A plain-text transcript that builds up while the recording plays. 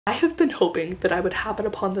I have been hoping that I would happen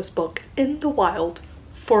upon this book in the wild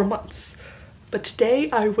for months, but today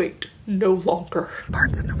I wait no longer.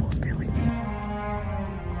 Barnes & Noble is failing me.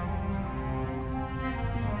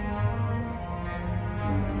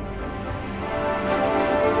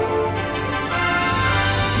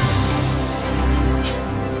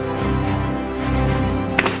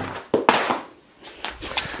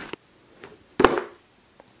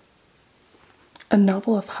 A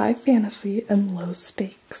novel of high fantasy and low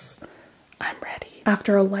stakes. I'm ready.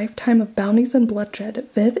 After a lifetime of bounties and bloodshed,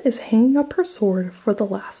 Viv is hanging up her sword for the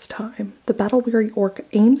last time. The battle-weary orc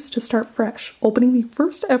aims to start fresh, opening the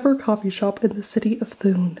first ever coffee shop in the city of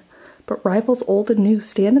Thune. But rivals old and new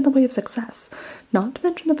stand in the way of success, not to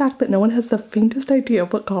mention the fact that no one has the faintest idea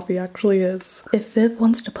of what coffee actually is. If Viv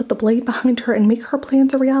wants to put the blade behind her and make her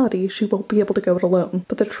plans a reality, she won't be able to go it alone.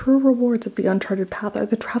 But the true rewards of the uncharted path are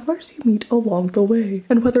the travelers you meet along the way.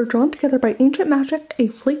 And whether drawn together by ancient magic, a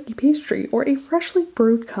flaky pastry, or a freshly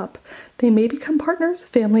brewed cup, they may become partners,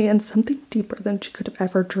 family, and something deeper than she could have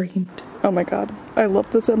ever dreamed. Oh my god, I love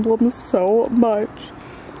this emblem so much.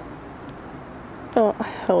 Oh,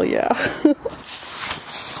 hell yeah.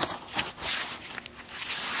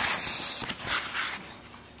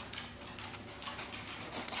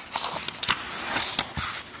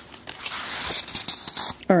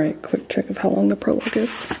 Alright, quick check of how long the prologue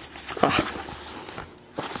is.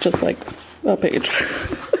 Just like a page.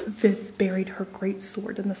 Viv buried her great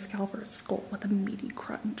sword in the Scalver's skull with a meaty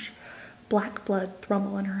crunch. Black blood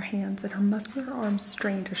thrumbled in her hands, and her muscular arms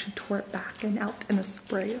strained as she tore it back and out in a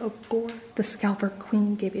spray of gore. The Scalver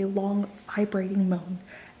Queen gave a long, vibrating moan,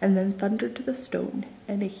 and then thundered to the stone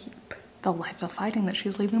in a heap. The life of fighting that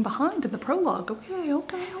she's leaving behind in the prologue.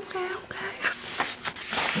 Okay.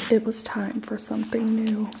 It was time for something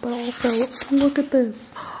new, but also, look at this.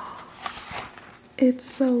 It's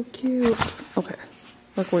so cute. Okay,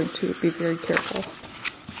 we're going to be very careful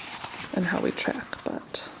in how we check,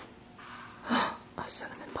 but... a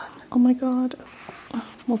cinnamon bun. Oh my god.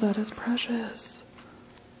 Well, that is precious.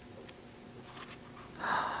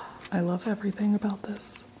 I love everything about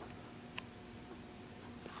this.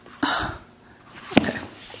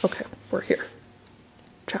 Okay, we're here.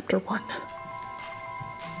 Chapter 1.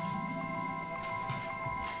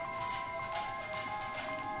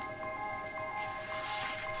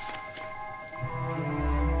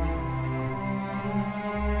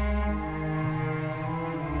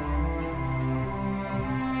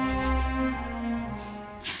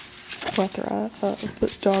 Plethora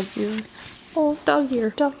of dog ear. Oh, dog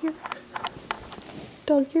ear.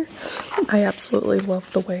 I absolutely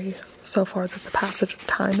love the way so far that the passage of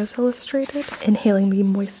time is illustrated. Inhaling the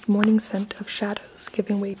moist morning scent of shadows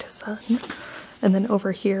giving way to sun. And then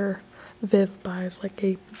over here, Viv buys like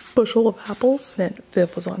a bushel of apples, and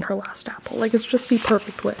Viv was on her last apple. Like, it's just the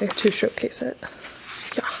perfect way to showcase it.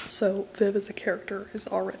 Yeah, so Viv as a character is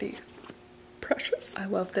already precious. I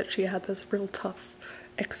love that she had this real tough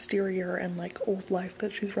exterior and like old life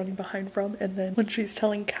that she's running behind from, and then when she's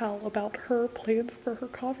telling Cal about her plans for her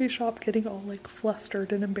coffee shop, getting all like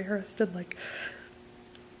flustered and embarrassed and like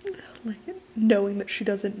knowing that she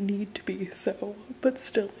doesn't need to be so, but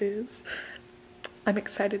still is. I'm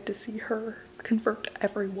excited to see her convert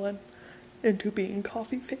everyone into being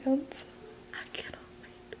coffee fans. I cannot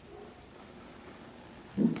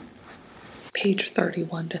wait. Page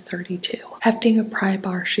 31 to 32. Hefting a pry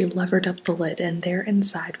bar, she levered up the lid, and there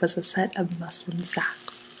inside was a set of muslin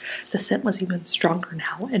sacks. The scent was even stronger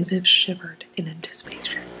now, and Viv shivered in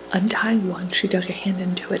anticipation. Untying one, she dug a hand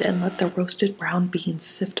into it and let the roasted brown beans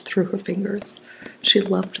sift through her fingers. She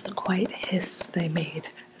loved the quiet hiss they made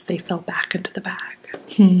as they fell back into the bag.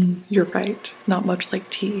 You're right. Not much like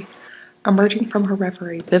tea. Emerging from her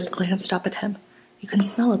reverie, Viv glanced up at him. You can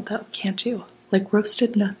smell it though, can't you? Like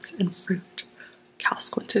roasted nuts and fruit. Cal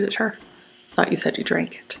squinted at her. Thought you said you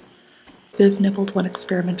drank it. Viv nibbled one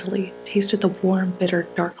experimentally, tasted the warm, bitter,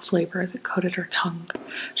 dark flavor as it coated her tongue.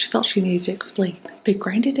 She felt she needed to explain. They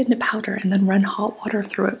grind it into powder and then run hot water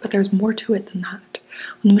through it, but there's more to it than that.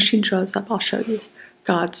 When the machine shows up, I'll show you.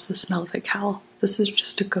 God's the smell of it, Cal. This is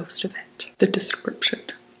just a ghost of it. The description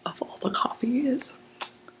of all the coffee is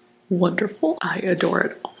wonderful. I adore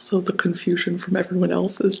it. Also, the confusion from everyone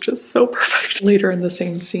else is just so perfect. Later in the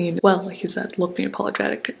same scene, well, he said, look me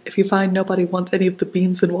apologetic. If you find nobody wants any of the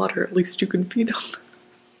beans and water, at least you can feed them.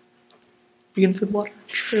 Beans and water.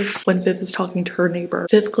 True. When Viv is talking to her neighbor,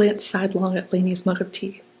 Viv glanced sidelong at Lainey's mug of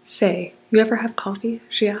tea. Say, you ever have coffee?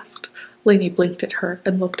 She asked. Lainey blinked at her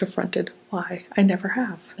and looked affronted. Why? I never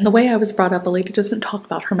have. The way I was brought up, a lady doesn't talk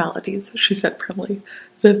about her maladies, she said primly.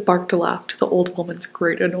 Viv barked a laugh to the old woman's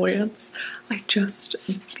great annoyance.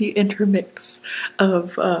 The intermix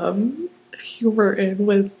of humor in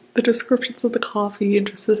with the descriptions of the coffee and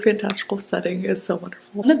just this fantastical setting is so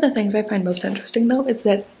wonderful. One of the things I find most interesting though is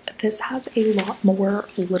that this has a lot more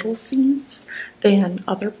little scenes than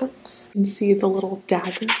other books. You can see the little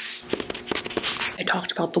daggers. I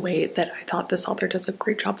talked about the way that I thought this author does a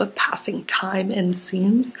great job of passing time in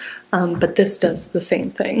scenes, but this does the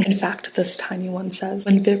same thing. In fact, this tiny one says,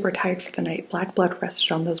 when Viv retired for the night, black blood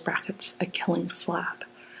rested on those brackets, a killing slab.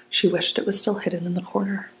 She wished it was still hidden in the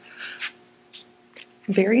corner.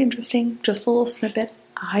 Very interesting, just a little snippet.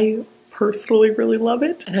 I personally really love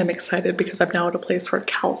it, and I'm excited because I'm now at a place where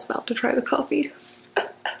Cal's about to try the coffee.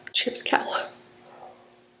 Cheers, Cal.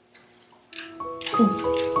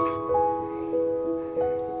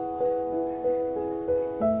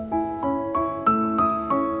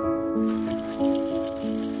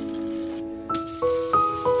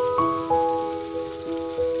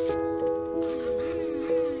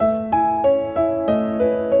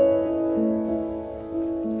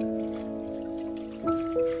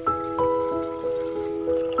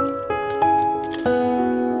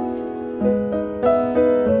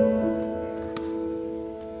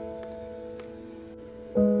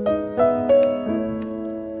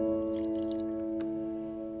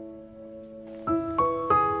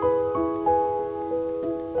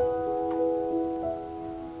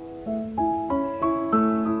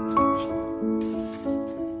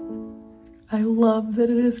 I love that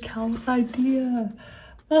it is Cal's idea.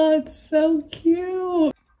 Oh, it's so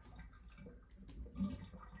cute.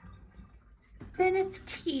 Venice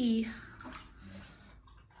tea.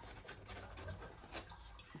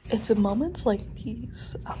 It's in moments like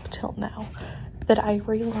these up till now that I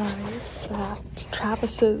realize that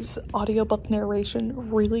Travis's audiobook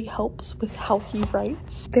narration really helps with how he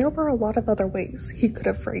writes. There were a lot of other ways he could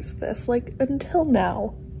have phrased this, like until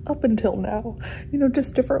now. Up until now, you know,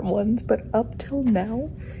 just different ones, but up till now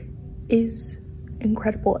is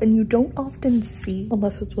incredible. And you don't often see,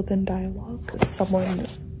 unless it's within dialogue, someone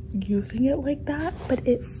using it like that, but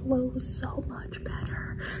it flows so much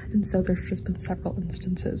better. And so there's just been several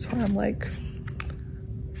instances where I'm like,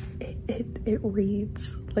 it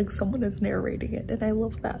reads like someone is narrating it, and I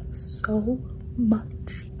love that so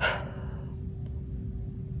much.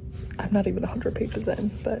 I'm not even 100 pages in,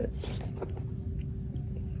 but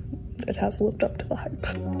it has lived up to the hype.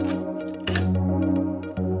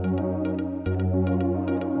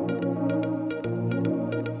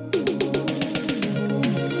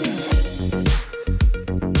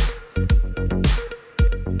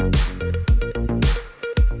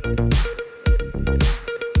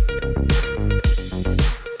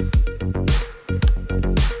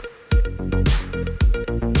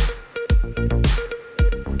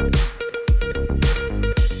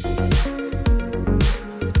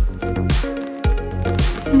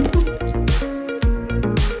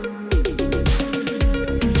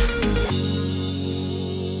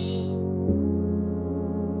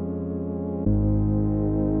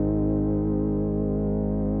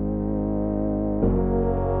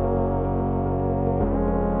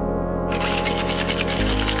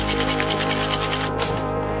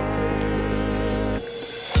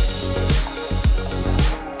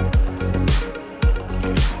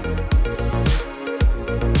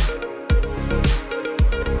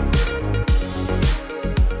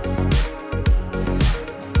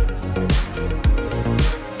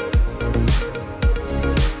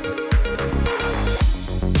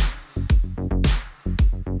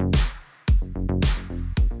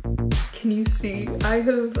 Can you see? I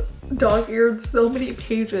have dog-eared so many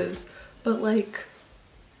pages, but like,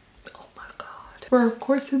 oh my god. We're of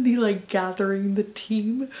course in the like gathering the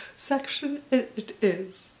team section. It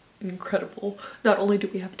is incredible. Not only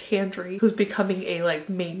do we have Tandri, who's becoming a like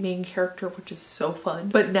main character, which is so fun,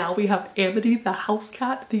 but now we have Amity, the house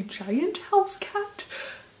cat, the giant house cat.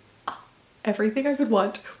 Everything I could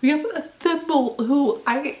want. We have a Thimble, who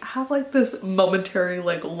I have like this momentary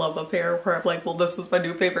like love affair where I'm like, well, this is my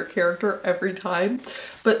new favorite character every time.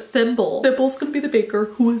 But Thimble's gonna be the baker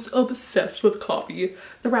who is obsessed with coffee.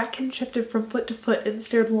 The ratkin shifted from foot to foot and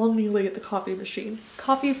stared longingly at the coffee machine.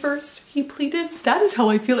 Coffee first, he pleaded. That is how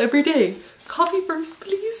I feel every day. Coffee first,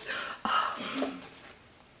 please.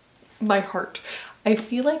 My heart. I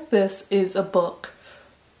feel like this is a book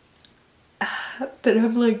that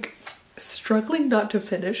I'm like struggling not to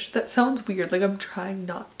finish. That sounds weird, like I'm trying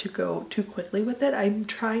not to go too quickly with it. I'm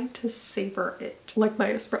trying to savor it like my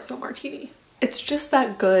espresso martini. It's just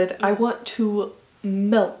that good. I want to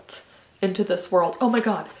melt into this world. Oh my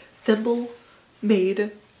god, thimble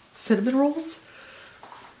made cinnamon rolls.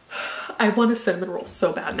 I want a cinnamon roll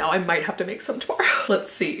so bad now. I might have to make some tomorrow.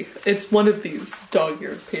 Let's see. It's one of these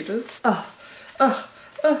dog-eared pages.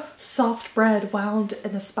 Soft bread wound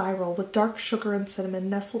in a spiral with dark sugar and cinnamon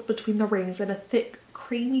nestled between the rings, and a thick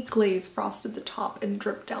creamy glaze frosted the top and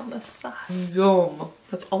dripped down the side. Yum.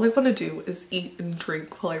 That's all I want to do is eat and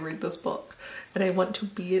drink while I read this book. And I want to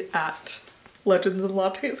be at Legends and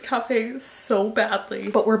Lattes Cafe so badly.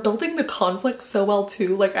 But we're building the conflict so well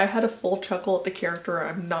too. Like, I had a full chuckle at the character,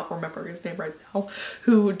 I'm not remembering his name right now,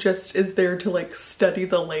 who just is there to like study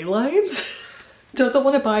the ley lines. Doesn't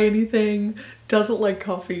want to buy anything, doesn't like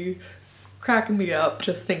coffee. Cracking me up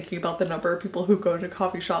just thinking about the number of people who go to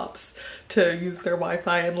coffee shops to use their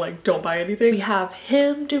Wi-Fi and like don't buy anything. We have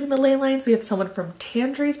him doing the ley lines. We have someone from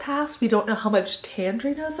Tandre's past. We don't know how much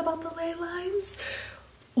Tandre knows about the ley lines.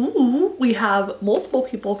 Ooh, we have multiple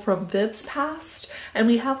people from Viv's past, and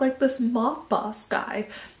we have like this mob boss guy,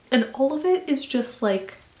 and all of it is just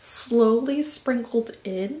like slowly sprinkled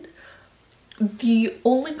in. The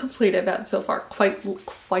only complaint I've had so far, quite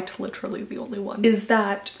literally the only one, is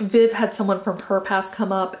that Viv had someone from her past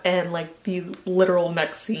come up, and like the literal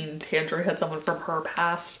next scene, Tandre had someone from her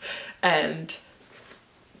past, and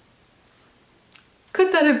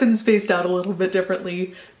could that have been spaced out a little bit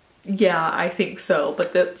differently? Yeah, I think so,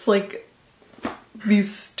 but that's like the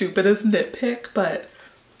stupidest nitpick, but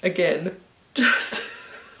again, just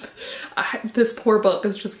this poor book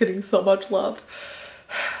is just getting so much love.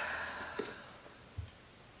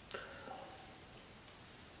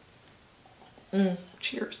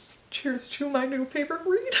 Cheers. Cheers to my new favorite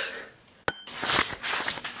read.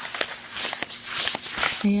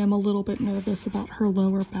 I am a little bit nervous about her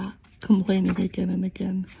lower back complaining again and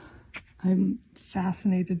again. I'm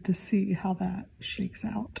fascinated to see how that shakes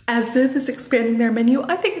out. As Viv is expanding their menu,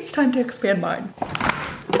 I think it's time to expand mine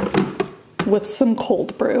with some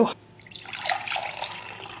cold brew.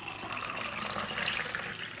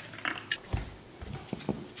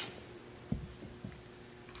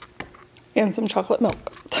 And some chocolate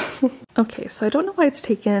milk. Okay, so I don't know why it's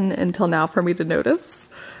taken until now for me to notice,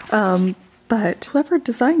 but whoever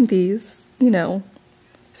designed these, you know,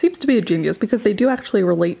 seems to be a genius because they do actually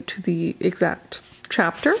relate to the exact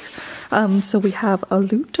chapter. So we have a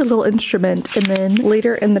lute, a little instrument, and then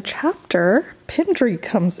later in the chapter, Pendry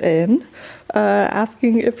comes in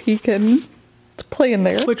asking if he can play in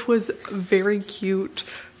there, which was very cute.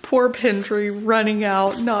 Poor Pendry running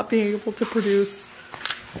out, not being able to produce.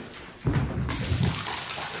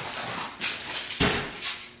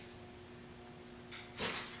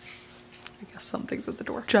 Something's at the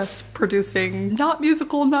door. Just producing not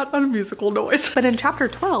musical, not unmusical noise. But in chapter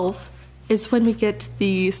 12 is when we get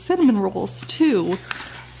the cinnamon rolls too.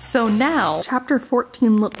 So now chapter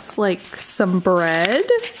 14 looks like some bread.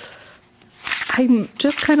 I'm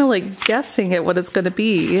just kind of like guessing at what it's gonna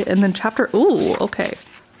be. And then ooh, okay.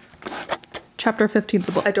 Chapter 15's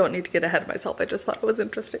a book. I don't need to get ahead of myself. I just thought it was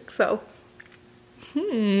interesting, so.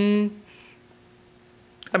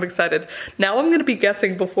 I'm excited. Now I'm gonna be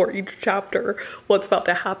guessing before each chapter what's about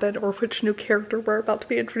to happen or which new character we're about to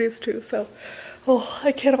be introduced to, so, oh,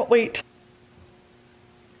 I cannot wait.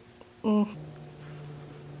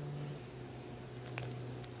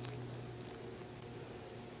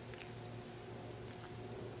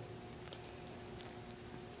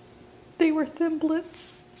 They were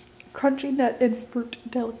thimblets. Crunchy nut and fruit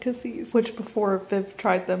delicacies, which before Viv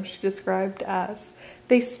tried them, she described as,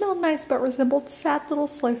 they smelled nice but resembled sad little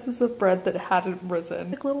slices of bread that hadn't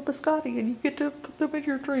risen. Like little biscotti, and you get to put them in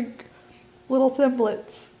your drink. Little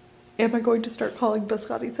thimblets. Am I going to start calling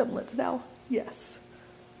biscotti thimblets now? Yes.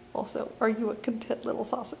 Also, are you a content little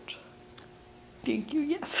sausage? Thank you,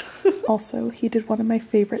 yes. Also, he did one of my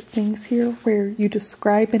favorite things here where you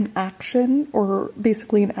describe an action, or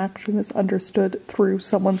basically an action is understood through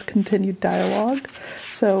someone's continued dialogue.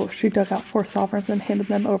 So she dug out 4 sovereigns and handed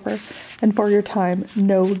them over. And for your time,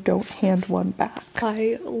 no, don't hand one back.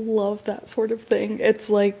 I love that sort of thing. It's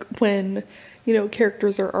like when, you know,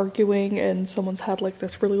 characters are arguing and someone's had like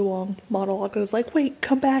this really long monologue and is like, wait,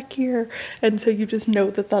 come back here. And so you just know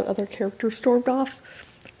that that other character stormed off.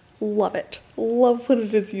 Love it. Love when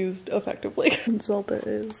it is used effectively. And Zelda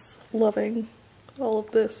is loving all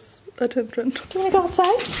of this attention. You wanna go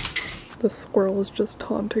outside? The squirrel is just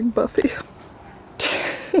taunting Buffy.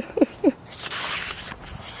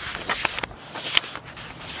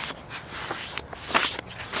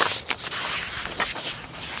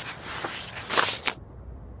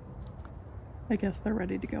 I guess they're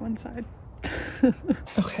ready to go inside.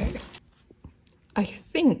 Okay. I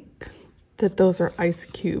think that those are ice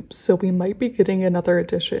cubes, so we might be getting another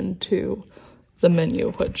addition to the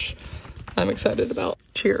menu, which I'm excited about.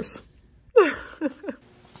 Cheers.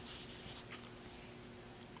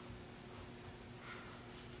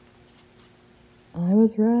 I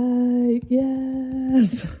was right,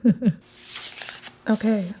 yes.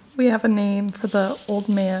 Okay, we have a name for the old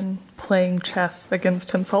man playing chess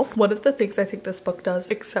against himself. One of the things I think this book does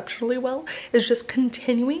exceptionally well is just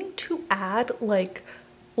continuing to add like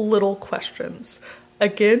little questions.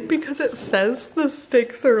 Again, because it says the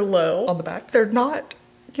stakes are low on the back. They're not,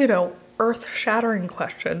 you know, earth-shattering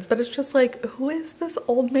questions, but it's just like, who is this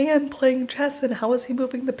old man playing chess and how is he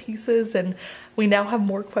moving the pieces? And we now have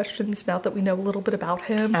more questions now that we know a little bit about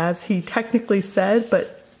him, as he technically said,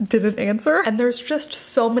 but didn't answer. And there's just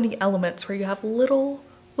so many elements where you have little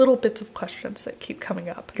bits of questions that keep coming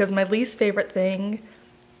up. Because my least favorite thing,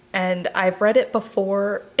 and I've read it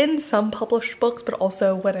before in some published books, but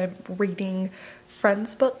also when I'm reading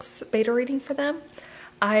friends' books, beta reading for them,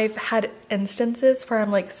 I've had instances where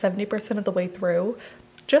I'm like 70% of the way through,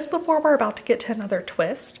 just before we're about to get to another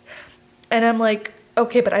twist, and I'm like,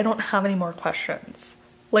 okay, but I don't have any more questions.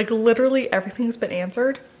 Like literally everything's been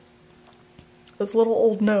answered. This little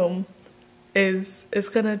old gnome is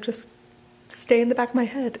gonna just stay in the back of my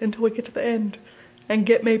head until we get to the end and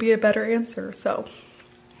get maybe a better answer, so.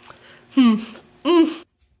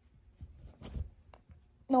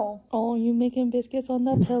 No. Oh, you making biscuits on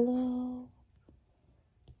the pillow?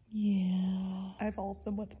 Yeah. I have all of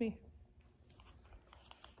them with me.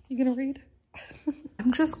 You gonna read?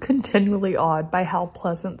 I'm just continually awed by how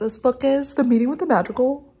pleasant this book is. The Meeting with the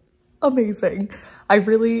Magical, amazing. I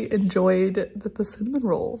really enjoyed that the cinnamon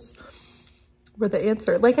rolls were the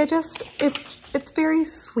answer. Like it's very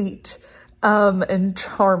sweet and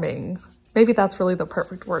charming. Maybe that's really the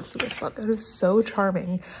perfect word for this book. It is so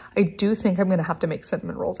charming. I do think I'm gonna have to make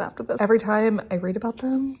cinnamon rolls after this. Every time I read about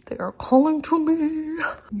them, they are calling to me.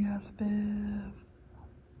 Yes, Biv.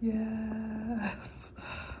 Yes.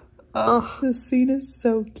 Oh, this scene is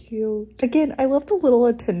so cute. Again, I love the little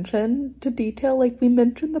attention to detail. Like we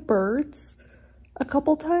mentioned the birds a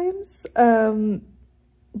couple times.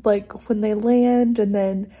 Like when they land and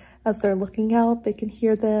then as they're looking out, they can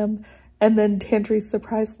hear them. And then Tandree's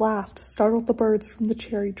surprised laugh startled the birds from the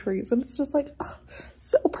cherry trees. And it's just like, oh,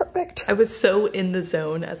 so perfect. I was so in the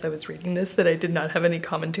zone as I was reading this that I did not have any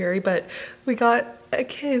commentary, but we got a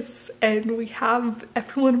kiss and we have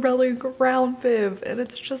everyone rallying around Viv and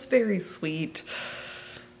it's just very sweet.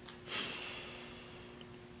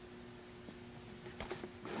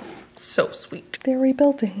 So sweet. They're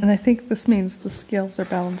rebuilding. And I think this means the scales are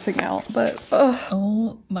balancing out, but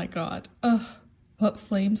oh my God. What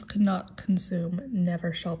flames could not consume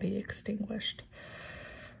never shall be extinguished.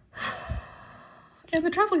 And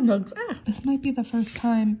the traveling mugs. This might be the first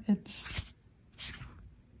time it's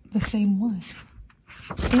the same one.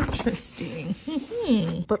 Interesting.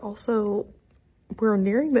 But also, we're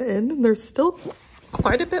nearing the end and there's still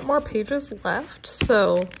quite a bit more pages left,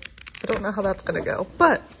 so I don't know how that's gonna go,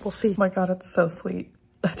 but we'll see. Oh my God, it's so sweet.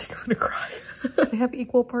 I think I'm gonna cry. They have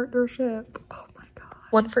equal partnership. Oh my God.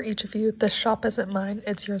 One for each of you. This shop isn't mine,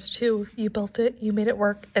 it's yours too. You built it, you made it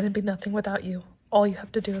work, and it'd be nothing without you. All you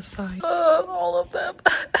have to do is sign. All of them.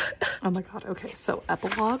 Oh my God, okay, so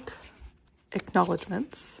epilogue,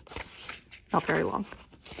 acknowledgements, not very long.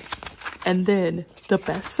 And then the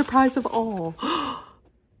best surprise of all,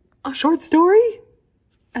 a short story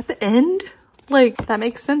at the end? Like, that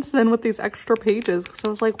makes sense then with these extra pages, because I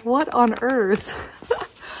was like, what on earth?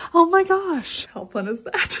 Oh my gosh, how fun is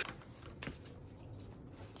that?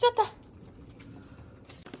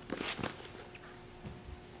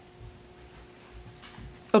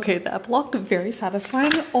 Okay, the epilogue, very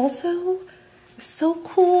satisfying. Also, so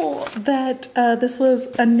cool that this was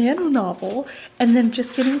a nano novel, and then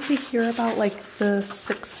just getting to hear about like the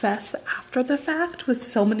success after the fact with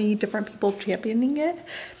so many different people championing it.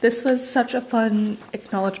 This was such a fun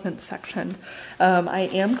acknowledgement section. I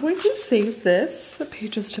am going to save this,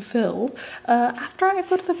 pages to fill, after I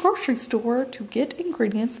go to the grocery store to get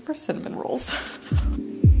ingredients for cinnamon rolls.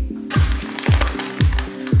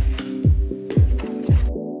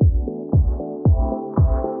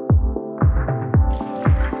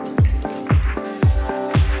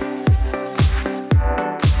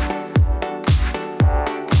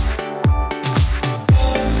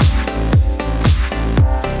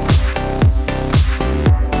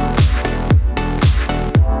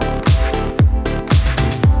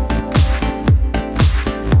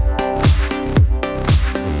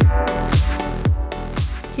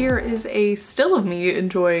 Here is a still of me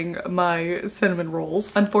enjoying my cinnamon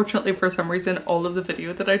rolls. Unfortunately, for some reason, all of the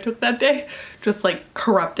video that I took that day just like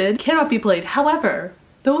corrupted. Cannot be played. However,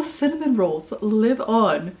 those cinnamon rolls live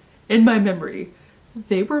on in my memory.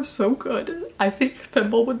 They were so good. I think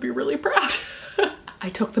Thimble would be really proud. I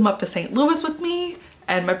took them up to St. Louis with me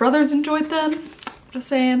and my brothers enjoyed them. Just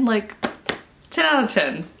saying, like, 10 out of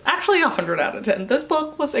 10. Actually 100 out of 10. This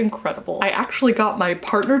book was incredible. I actually got my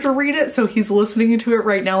partner to read it, so he's listening to it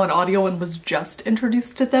right now in audio and was just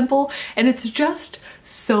introduced to Thimble. And it's just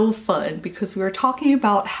so fun because we were talking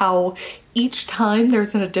about how each time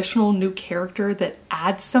there's an additional new character that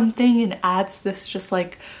adds something and adds this just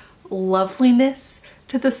like loveliness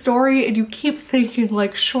to the story, and you keep thinking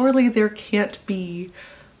like surely there can't be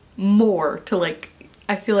more to like,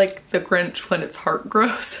 I feel like the Grinch when its heart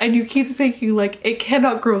grows, and you keep thinking like it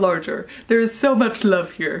cannot grow larger. There is so much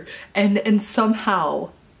love here, and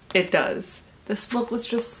somehow it does. This book was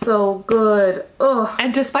just so good. Ugh.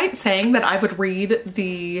 And despite saying that I would read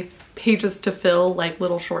the pages to fill like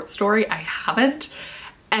little short story, I haven't.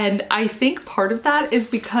 And I think part of that is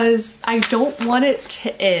because I don't want it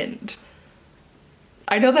to end.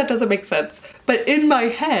 I know that doesn't make sense, but in my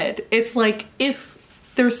head, it's like if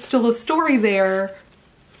there's still a story there,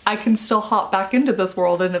 I can still hop back into this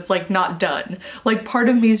world and it's like not done. Like part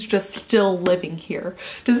of me is just still living here.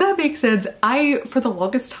 Does that make sense? I, for the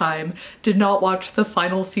longest time, did not watch the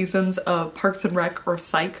final seasons of Parks and Rec or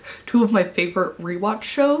Psych, two of my favorite rewatch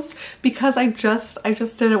shows, because I just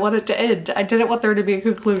didn't want it to end. I didn't want there to be a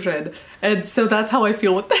conclusion. And so that's how I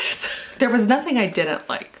feel with this. There was nothing I didn't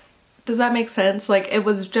like. Does that make sense? Like it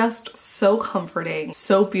was just so comforting,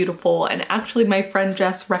 so beautiful, and actually my friend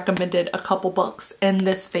Jess recommended a couple books in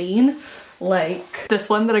this vein, like this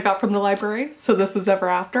one that I got from the library, So This Was Ever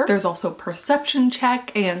After. There's also Perception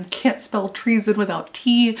Check and Can't Spell Treason Without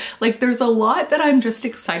T. Like there's a lot that I'm just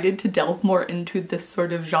excited to delve more into this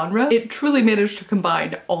sort of genre. It truly managed to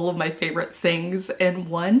combine all of my favorite things in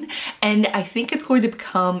one, and I think it's going to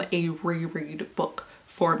become a reread book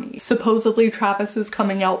for me. Supposedly Travis is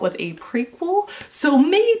coming out with a prequel, so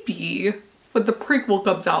maybe when the prequel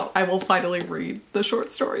comes out, I will finally read the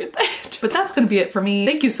short story at the end. But that's gonna be it for me.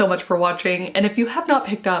 Thank you so much for watching, and if you have not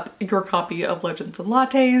picked up your copy of Legends and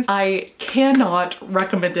Lattes, I cannot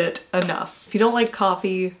recommend it enough. If you don't like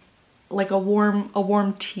coffee, like a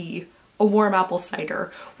warm tea, a warm apple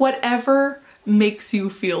cider, whatever makes you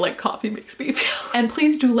feel like coffee makes me feel. And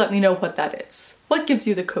please do let me know what that is. What gives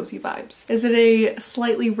you the cozy vibes? Is it a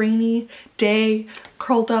slightly rainy day,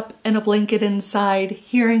 curled up in a blanket inside,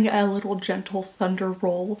 hearing a little gentle thunder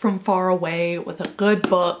roll from far away with a good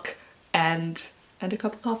book and a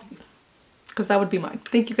cup of coffee? Because that would be mine.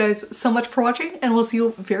 Thank you guys so much for watching, and we'll see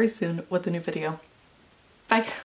you very soon with a new video. Bye.